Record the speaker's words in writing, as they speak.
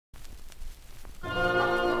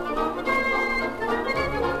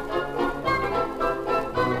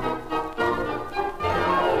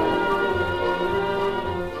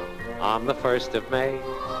the 1st of May.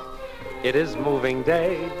 It is moving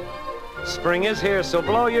day. Spring is here, so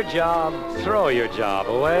blow your job, throw your job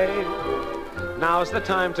away. Now's the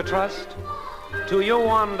time to trust to your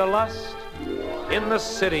wanderlust. In the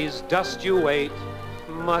city's dust you wait,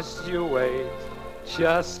 must you wait,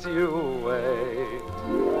 just you wait.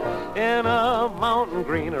 In a mountain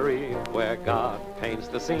greenery where God paints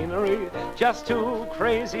the scenery, just two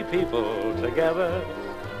crazy people together.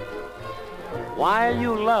 While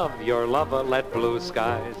you love your lover, let blue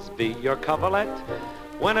skies be your coverlet.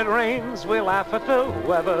 When it rains, we'll laugh at the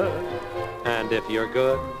weather. And if you're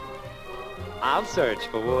good, I'll search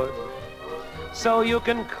for wood so you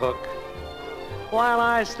can cook while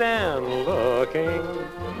I stand looking.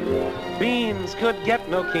 Beans could get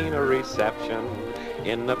no keener reception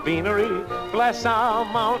in the beanery. Bless our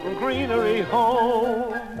mountain greenery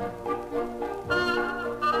home.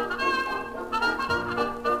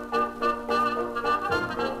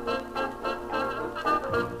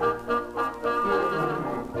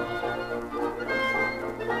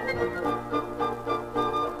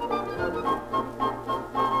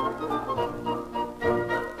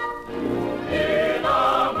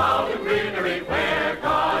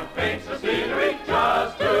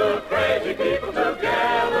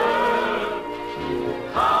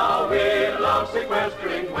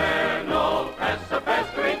 Sequestering where no pests are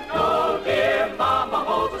pestering. Oh, dear mama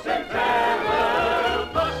holds us in terror.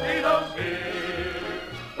 Mosquitoes here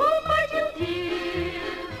will bite you dear.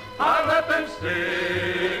 I let them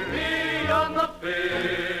sting me on the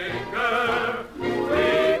finger.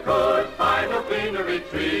 We could find a cleaner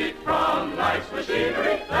retreat from life's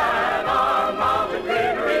machinery than our mountain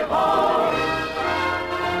greenery home.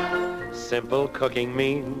 Simple cooking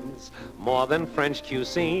means more than French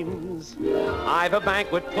cuisines. I've a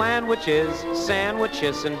banquet plan, which is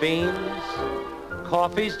sandwiches and beans.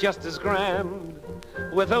 Coffee's just as grand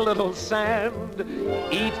with a little sand.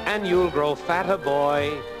 Eat and you'll grow fatter,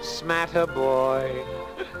 boy, smatter, boy,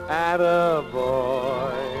 atta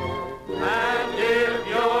boy. And if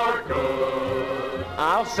you're good,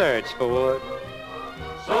 I'll search for wood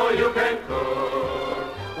so you can cook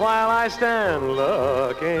while I stand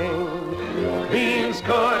looking. Beans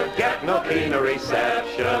could get no keener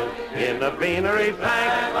reception in the beanery.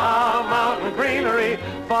 Thank our mountain greenery,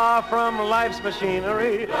 far from life's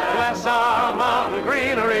machinery. Bless our mountain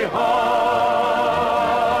greenery home.